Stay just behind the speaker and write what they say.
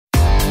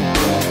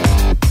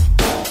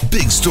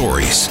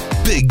stories,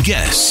 big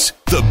guests,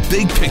 the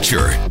big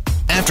picture.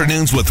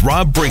 Afternoons with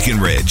Rob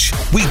Breckenridge.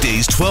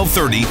 Weekdays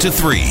 12:30 to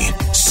 3,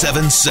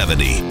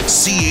 770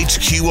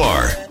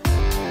 CHQR.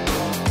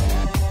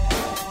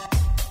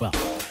 Well,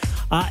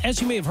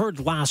 as you may have heard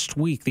last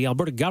week, the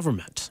Alberta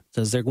government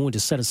says they're going to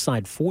set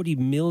aside $40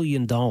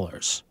 million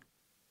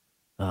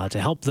to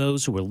help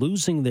those who are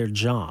losing their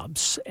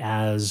jobs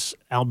as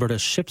Alberta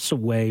shifts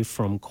away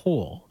from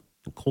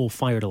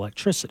coal-fired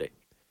electricity.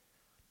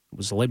 It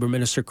was the Labour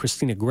Minister,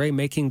 Christina Gray,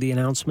 making the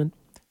announcement.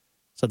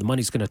 So the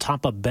money's going to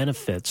top up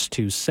benefits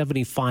to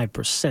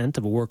 75%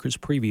 of a worker's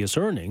previous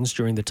earnings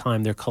during the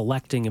time they're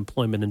collecting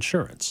employment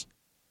insurance.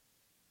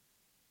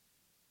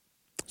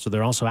 So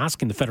they're also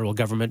asking the federal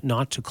government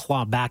not to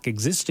claw back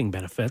existing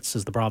benefits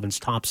as the province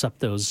tops up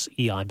those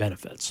EI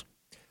benefits.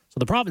 So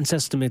the province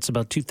estimates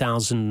about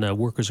 2,000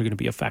 workers are going to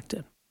be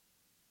affected.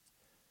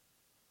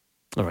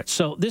 All right,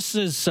 so this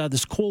is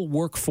this Coal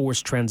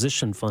Workforce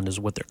Transition Fund is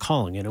what they're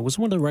calling it. It was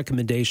one of the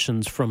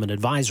recommendations from an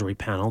advisory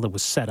panel that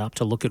was set up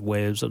to look at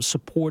ways of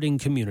supporting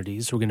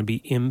communities who are going to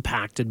be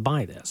impacted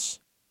by this.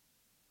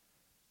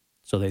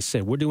 So they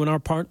say, we're doing our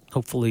part.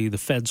 Hopefully the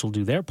feds will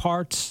do their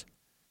part,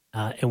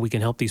 and we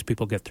can help these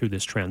people get through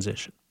this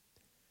transition.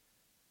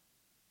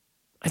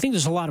 I think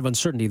there's a lot of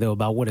uncertainty, though,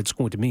 about what it's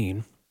going to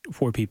mean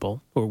for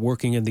people who are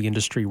working in the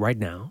industry right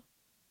now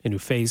and who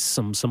face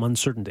some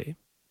uncertainty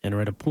and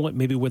are at a point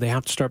maybe where they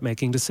have to start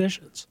making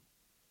decisions.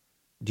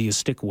 Do you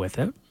stick with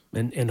it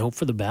and hope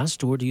for the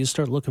best, or do you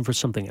start looking for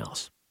something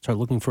else? Start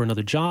looking for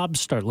another job,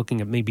 start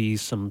looking at maybe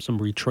some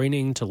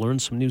retraining to learn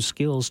some new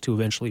skills to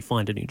eventually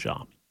find a new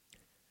job.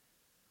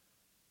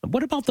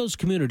 What about those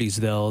communities,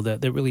 though,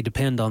 that really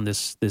depend on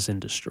this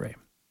industry?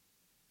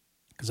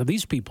 Because if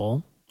these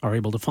people are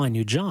able to find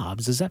new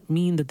jobs, does that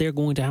mean that they're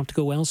going to have to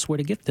go elsewhere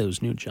to get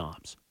those new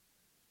jobs?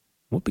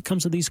 What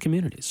becomes of these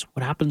communities?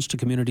 What happens to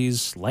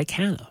communities like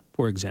Hanna,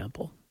 for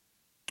example,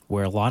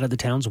 where a lot of the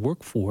town's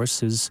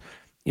workforce is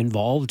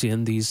involved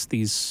in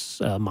these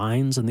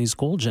mines and these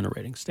coal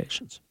generating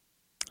stations?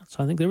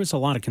 So I think there is a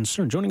lot of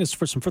concern. Joining us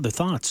for some further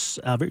thoughts,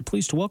 very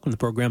pleased to welcome the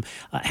program.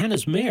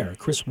 Hanna's mayor,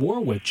 Chris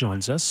Warwick,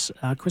 joins us.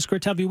 Chris,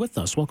 great to have you with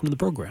us. Welcome to the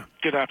program.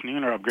 Good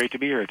afternoon, Rob. Great to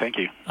be here. Thank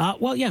you.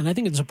 Well, yeah, and I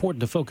think it's important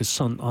to focus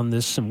on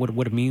this and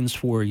what it means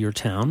for your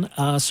town.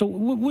 So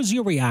what was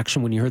your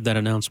reaction when you heard that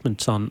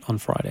announcement on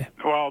Friday?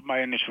 Well,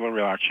 my initial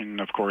reaction,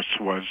 of course,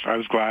 was I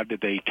was glad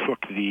that they took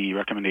the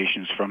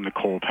recommendations from the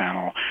coal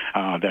panel.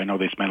 I know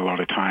they spent a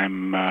lot of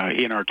time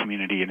in our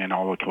community and in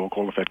all the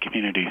coal-fed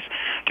communities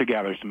to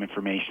gather some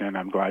information. And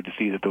I'm glad to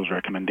see that those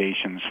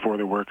recommendations for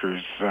the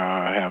workers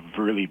have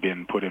really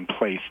been put in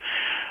place.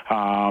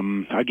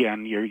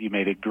 Again, you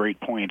made a great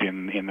point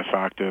in the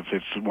fact of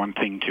it's one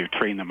thing to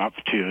train them up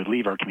to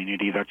leave our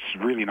community. That's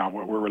really not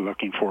what we're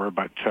looking for.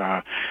 But,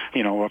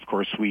 of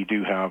course, we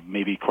do have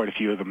maybe quite a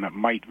few of them that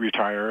might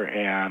retire,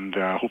 and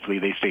hopefully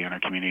they stay in our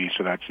community,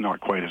 so that's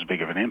not quite as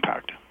big of an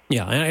impact.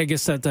 Yeah, and I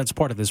guess that's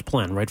part of this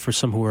plan, right? For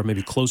some who are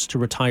maybe close to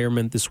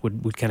retirement, this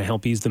would kind of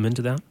help ease them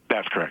into that?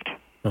 That's correct.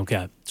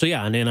 Okay. So,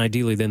 yeah, and then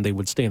ideally then they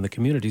would stay in the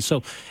community.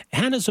 So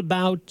Hanna's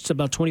about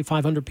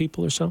 2,500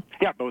 people or so?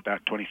 Yeah, about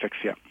that, 26,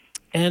 yeah.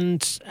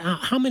 And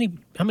how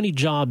many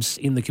jobs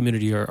in the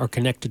community are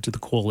connected to the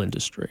coal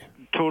industry?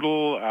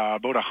 Total,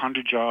 about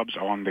 100 jobs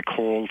on the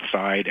coal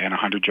side and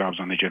 100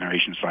 jobs on the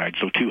generation side,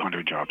 so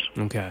 200 jobs.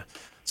 Okay.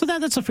 So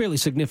that's a fairly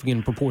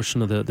significant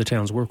proportion of the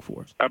town's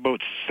workforce. About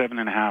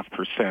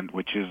 7.5%,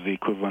 which is the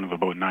equivalent of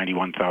about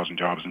 91,000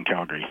 jobs in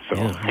Calgary. So,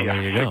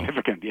 there you go.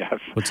 Significant, yes.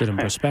 Puts it in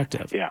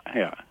perspective. Yeah.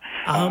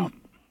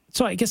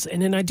 So I guess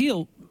in an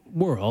ideal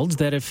world,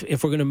 that if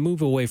we're going to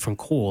move away from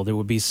coal, there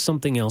would be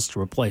something else to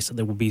replace it.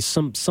 There would be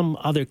some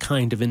other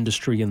kind of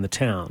industry in the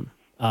town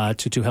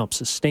to help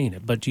sustain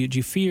it. But do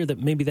you fear that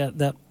maybe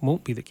that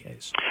won't be the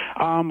case?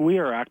 We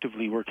are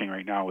actively working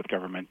right now with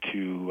government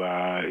to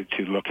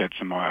look at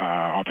some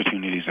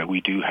opportunities that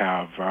we do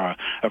have.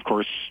 Of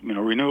course,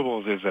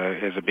 renewables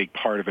is a big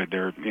part of it.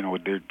 There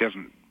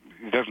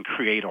doesn't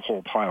create a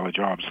whole pile of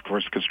jobs. Of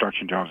course,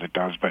 construction jobs it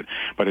does, but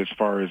as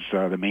far as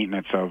the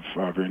maintenance of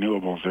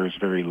renewables, there's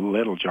very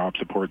little job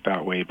support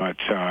that way. But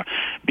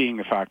being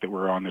the fact that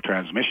we're on the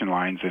transmission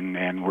lines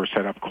and we're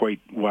set up quite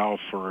well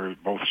for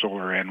both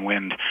solar and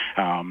wind,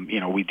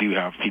 we do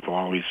have people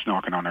always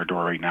knocking on our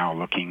door right now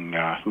looking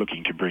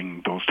to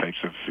bring those types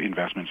of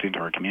investments into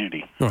our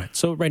community. All right.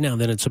 So right now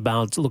then it's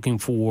about looking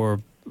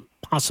for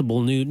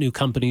possible new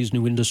companies,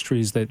 new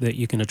industries that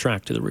you can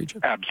attract to the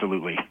region.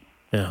 Absolutely.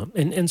 Yeah,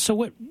 and so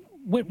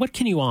what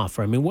can you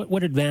offer? I mean,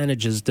 what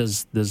advantages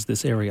does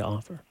this area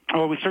offer?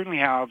 Well, we certainly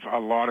have a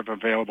lot of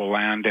available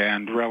land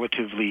and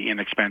relatively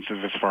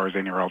inexpensive as far as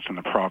anywhere else in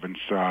the province.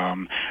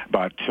 And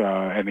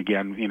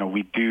again,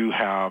 we do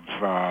have,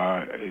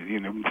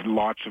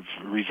 lots of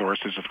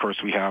resources. Of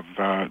course, we have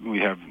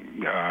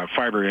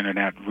fiber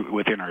internet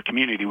within our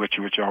community, which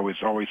always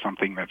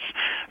something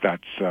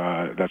that's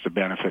a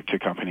benefit to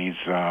companies.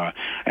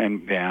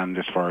 And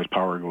as far as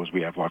power goes,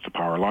 we have lots of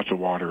power, lots of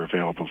water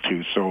available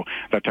too. So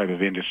that type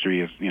of industry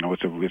is,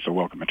 it's a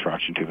welcome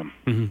attraction to them.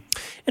 Mm-hmm.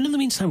 And in the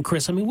meantime,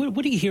 Chris, I mean,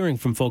 what are you hearing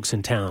from folks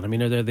in town? I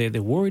mean, are they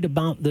worried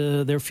about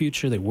their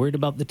future? Are they worried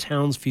about the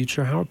town's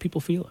future? How are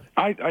people feeling?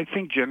 I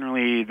think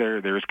generally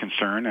there is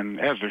concern, and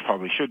as there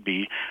probably should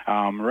be.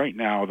 Right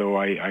now, though,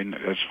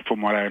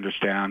 from what I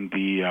understand,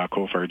 the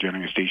coal-fired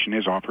generating station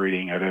is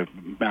operating at a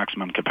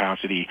maximum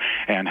capacity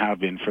and have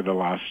been for the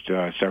last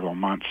several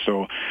months.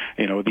 So,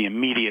 the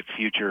immediate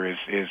future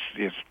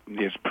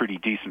is pretty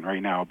decent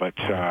right now, but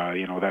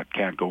that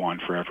can't go on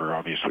forever,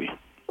 obviously.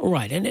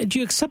 Right, and do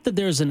you accept that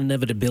there's an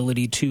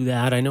inevitability to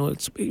that? I know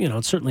it's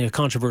certainly a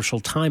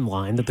controversial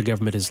timeline that the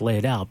government has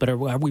laid out, but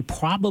are we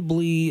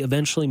probably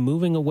eventually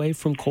moving away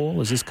from coal?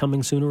 Is this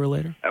coming sooner or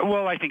later?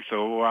 Well, I think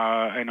so.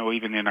 I know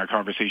even in our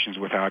conversations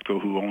with ATCO,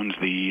 who owns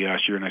the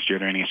Sheerness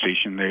Generating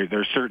Station,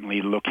 they're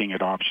certainly looking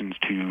at options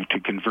to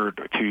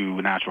convert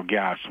to natural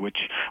gas,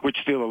 which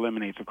still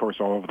eliminates, of course,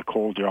 all of the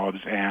coal jobs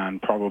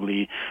and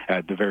probably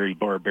at the very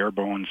bare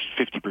bones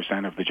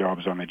 50% of the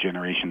jobs on the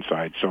generation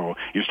side. So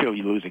you're still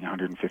losing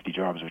 150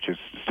 jobs, which is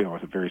still a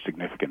very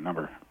significant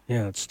number.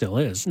 Yeah, it still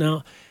is. Now,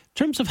 in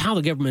terms of how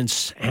the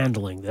government's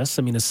handling this,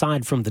 I mean,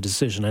 aside from the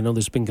decision, I know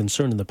there's been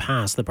concern in the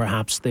past that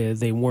perhaps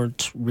they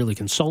weren't really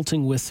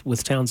consulting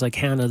with towns like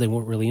Hanna. They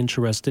weren't really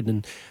interested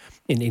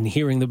in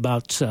hearing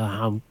about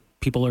how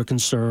people are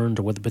concerned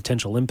or what the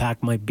potential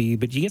impact might be.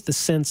 But you get the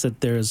sense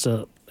that there's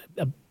a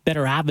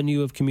better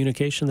avenue of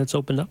communication that's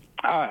opened up?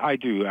 I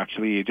do,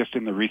 actually. Just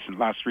in the recent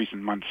months,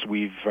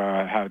 we've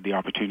had the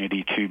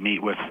opportunity to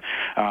meet with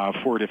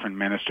 4 different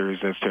ministers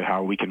as to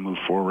how we can move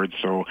forward.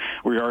 So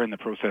we are in the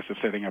process of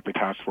setting up a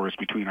task force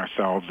between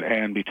ourselves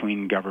and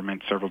between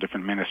government, several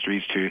different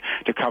ministries, to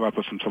come up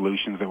with some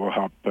solutions that will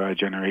help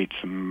generate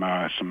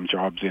some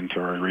jobs into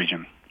our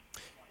region.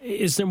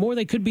 Is there more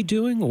they could be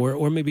doing,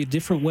 or maybe a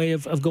different way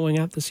of going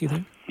at this, you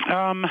think?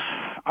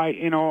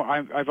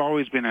 I've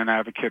always been an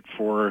advocate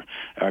for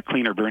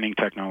cleaner burning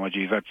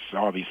technologies. That's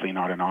obviously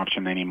not an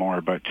option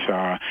anymore, but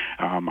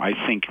I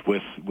think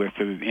with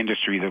the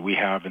industry that we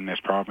have in this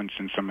province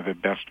and some of the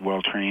best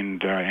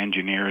well-trained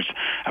engineers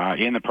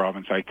in the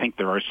province, I think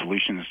there are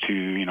solutions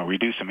to,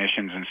 reduce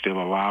emissions and still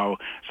allow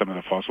some of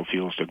the fossil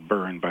fuels to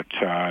burn, but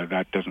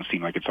that doesn't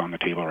seem like it's on the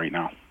table right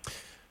now.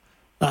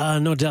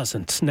 No, it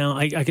doesn't. Now,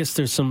 I guess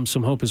there's some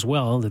hope as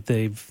well that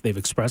they've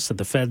expressed that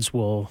the feds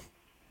will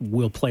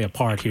play a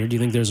part here. Do you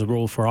think there's a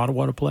role for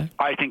Ottawa to play?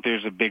 I think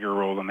there's a bigger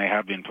role than they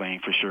have been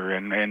playing for sure,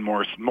 and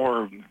more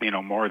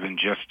than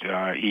just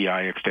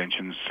EI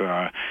extensions.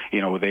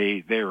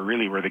 They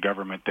really were the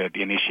government that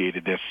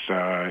initiated this.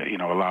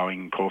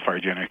 Allowing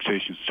coal-fired generating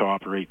stations to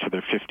operate to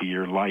their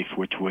 50-year life,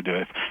 which would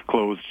have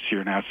closed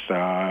Sheerness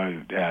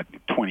at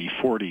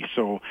 2040.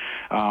 So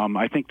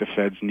I think the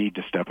feds need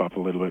to step up a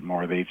little bit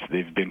more.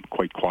 They've been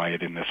quite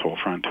quiet in this whole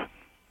front.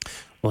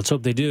 Well, let's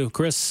hope they do.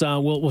 Chris,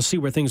 we'll see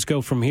where things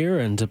go from here,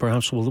 and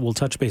perhaps we'll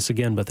touch base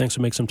again. But thanks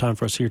for making some time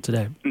for us here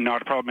today.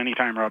 Not a problem.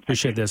 Anytime, Rob.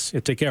 Appreciate this.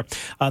 Yeah, take care.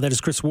 That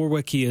is Chris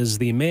Warwick. He is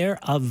the mayor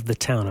of the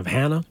town of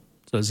Hanna.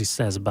 So as he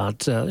says, about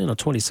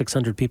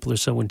 2,600 people or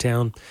so in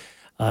town,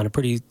 and a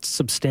pretty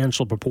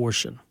substantial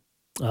proportion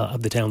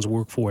of the town's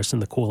workforce in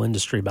the coal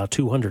industry, about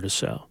 200 or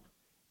so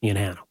in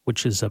Hanna,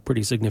 which is a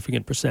pretty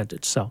significant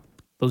percentage. So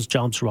those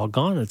jobs are all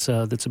gone. That's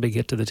a big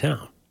hit to the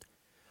town.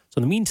 So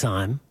in the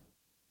meantime,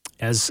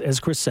 as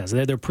Chris says,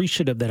 they're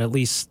appreciative that at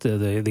least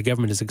the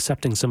government is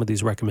accepting some of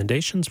these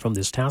recommendations from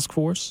this task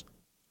force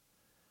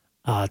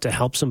to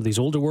help some of these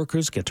older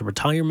workers get to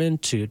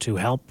retirement, to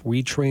help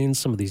retrain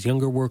some of these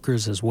younger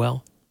workers as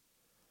well.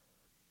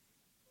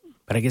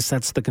 But I guess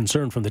that's the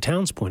concern from the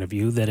town's point of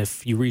view, that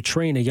if you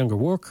retrain a younger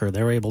worker,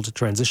 they're able to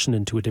transition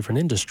into a different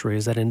industry.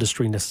 Is that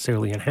industry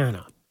necessarily in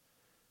Hanna?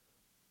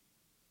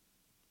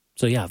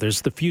 So yeah,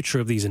 there's the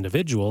future of these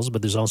individuals,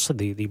 but there's also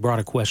the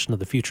broader question of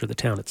the future of the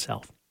town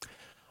itself.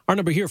 Our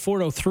number here,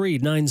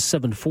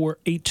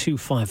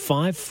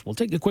 403-974-8255. We'll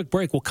take a quick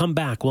break. We'll come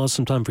back. We'll have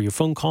some time for your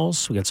phone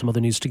calls. We got some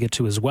other news to get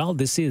to as well.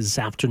 This is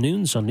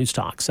Afternoons on News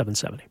Talk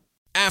 770.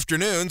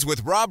 Afternoons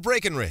with Rob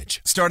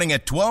Breckenridge, starting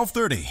at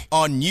 12:30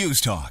 on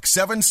News Talk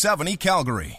 770 Calgary.